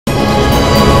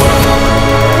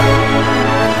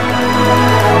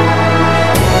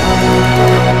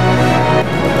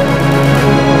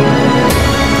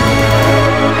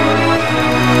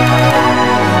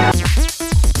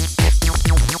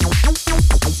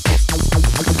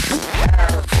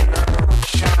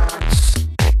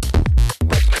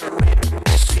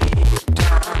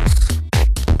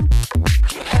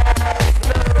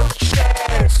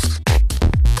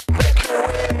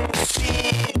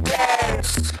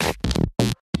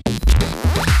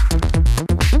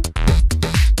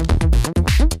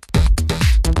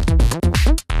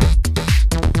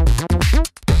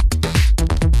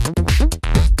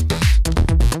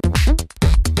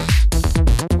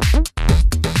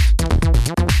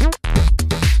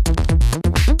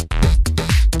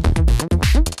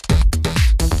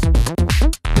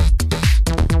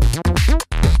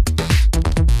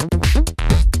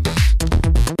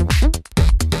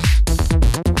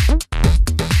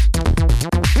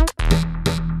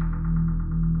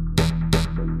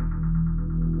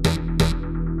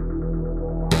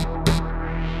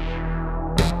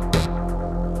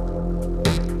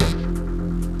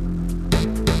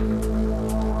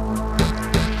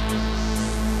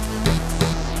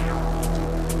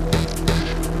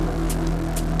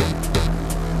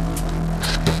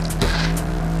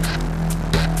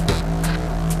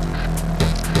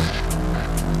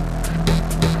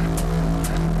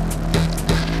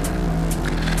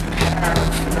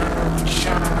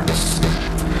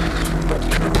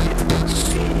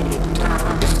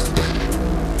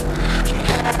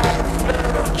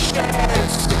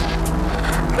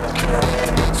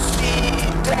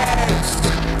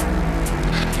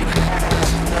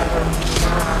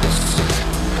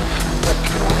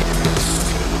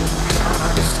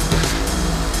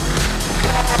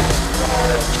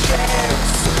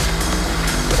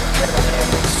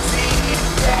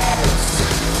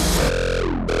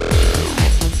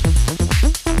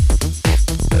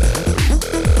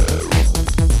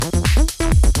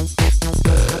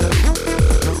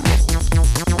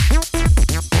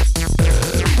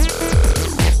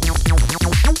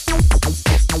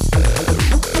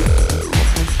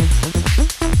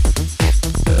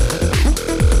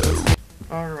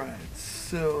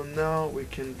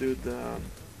can do the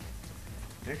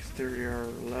exterior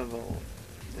level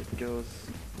that goes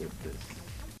with this.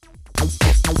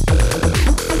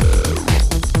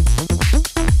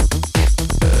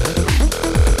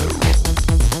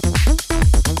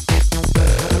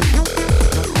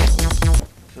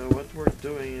 So what we're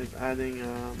doing is adding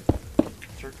a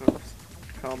circle of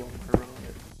cobble around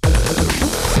it.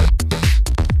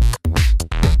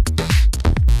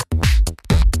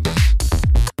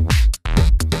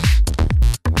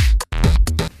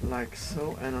 Like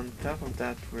so, and on top of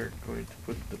that we're going to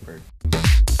put the bird.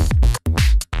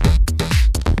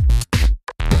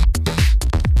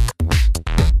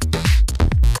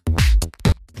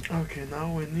 Okay,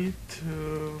 now we need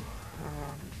to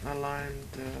align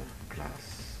the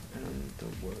glass and the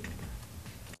wood.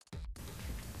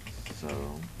 So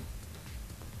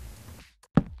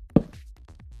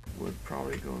wood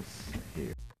probably goes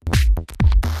here.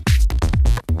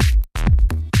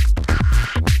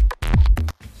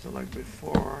 So like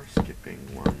before, skipping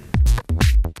one.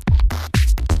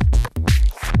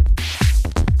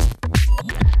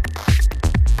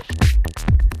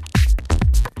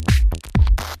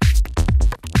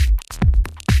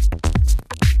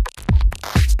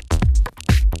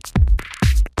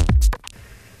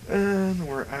 And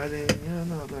we're adding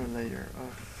another layer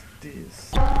of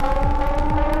these.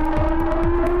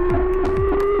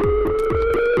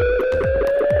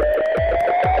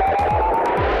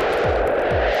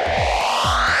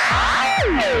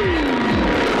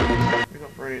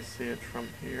 See it from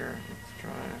here. Let's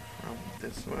try from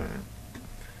this way.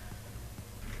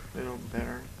 A little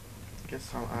better.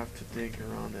 Guess I'll have to dig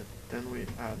around it. Then we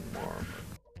add more.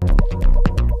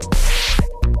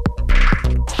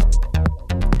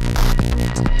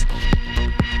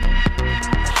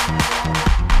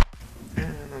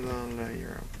 And another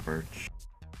layer of birch.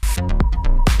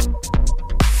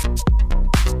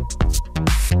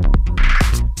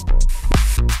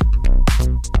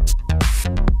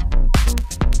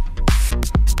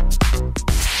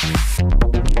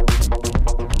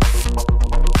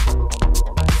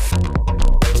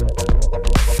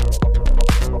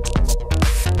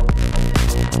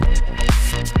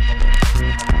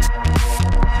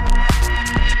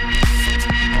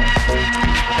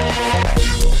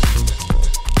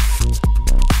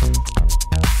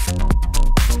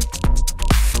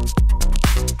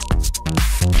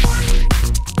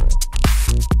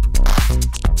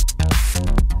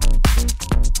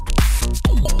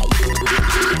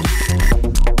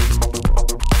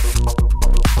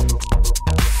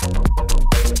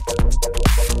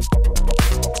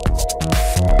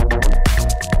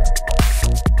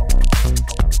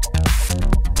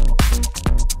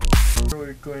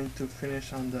 Going to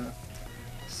finish on the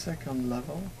second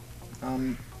level.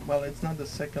 Well, it's not the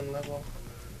second level,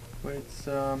 but it's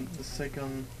the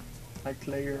second like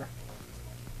layer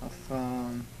of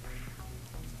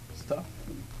stuff.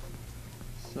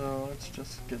 So let's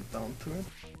just get down to it.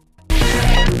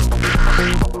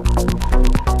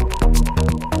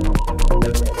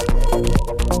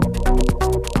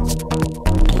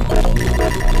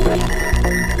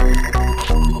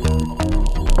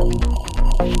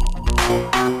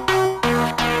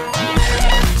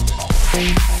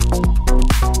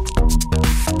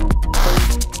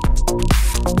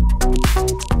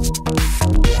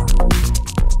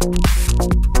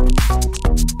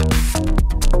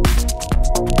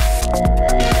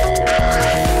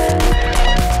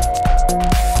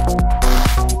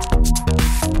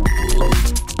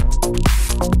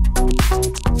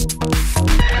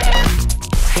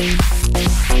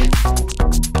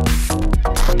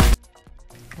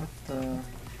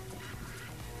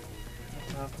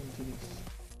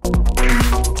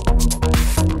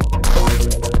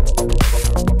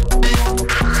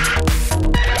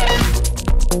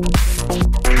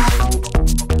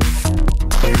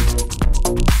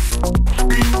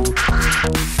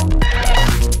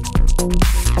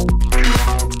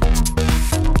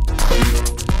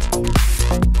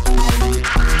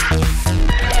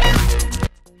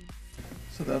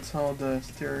 So that's how the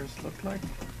stairs look like.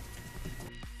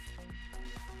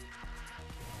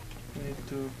 We need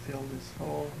to fill this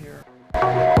hole here.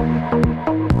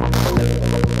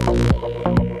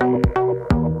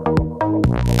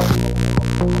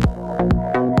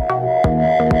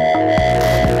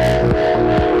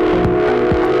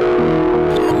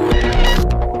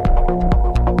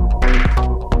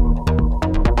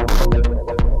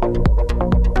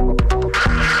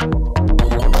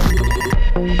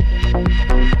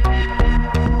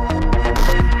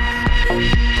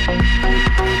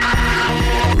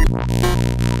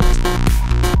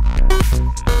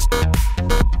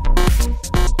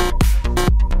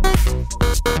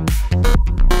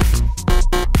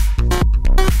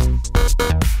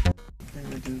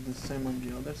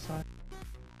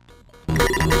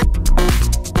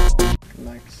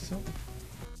 so.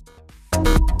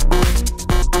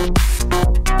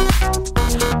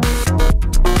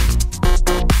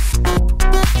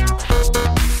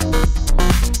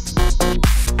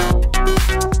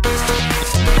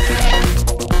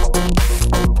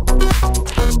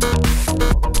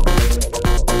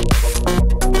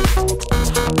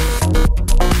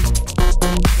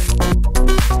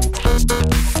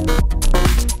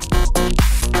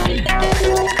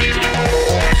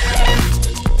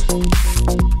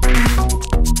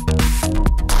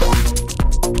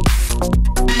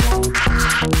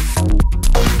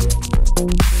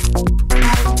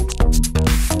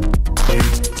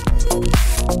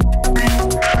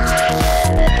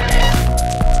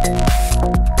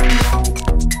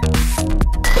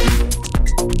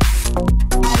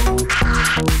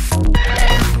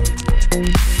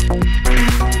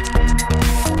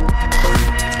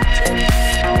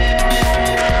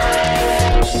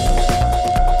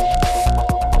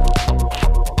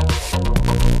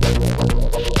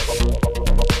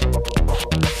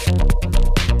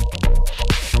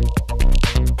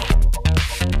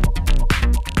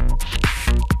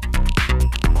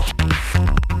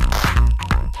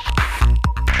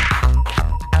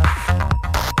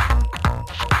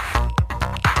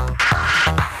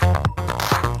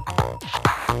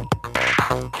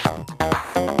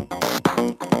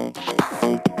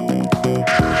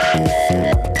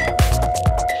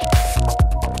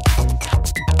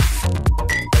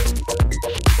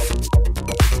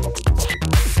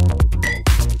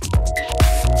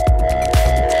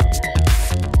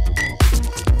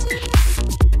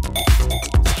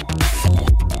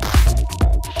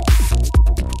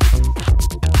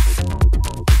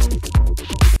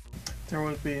 There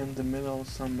will be in the middle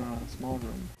some small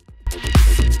room.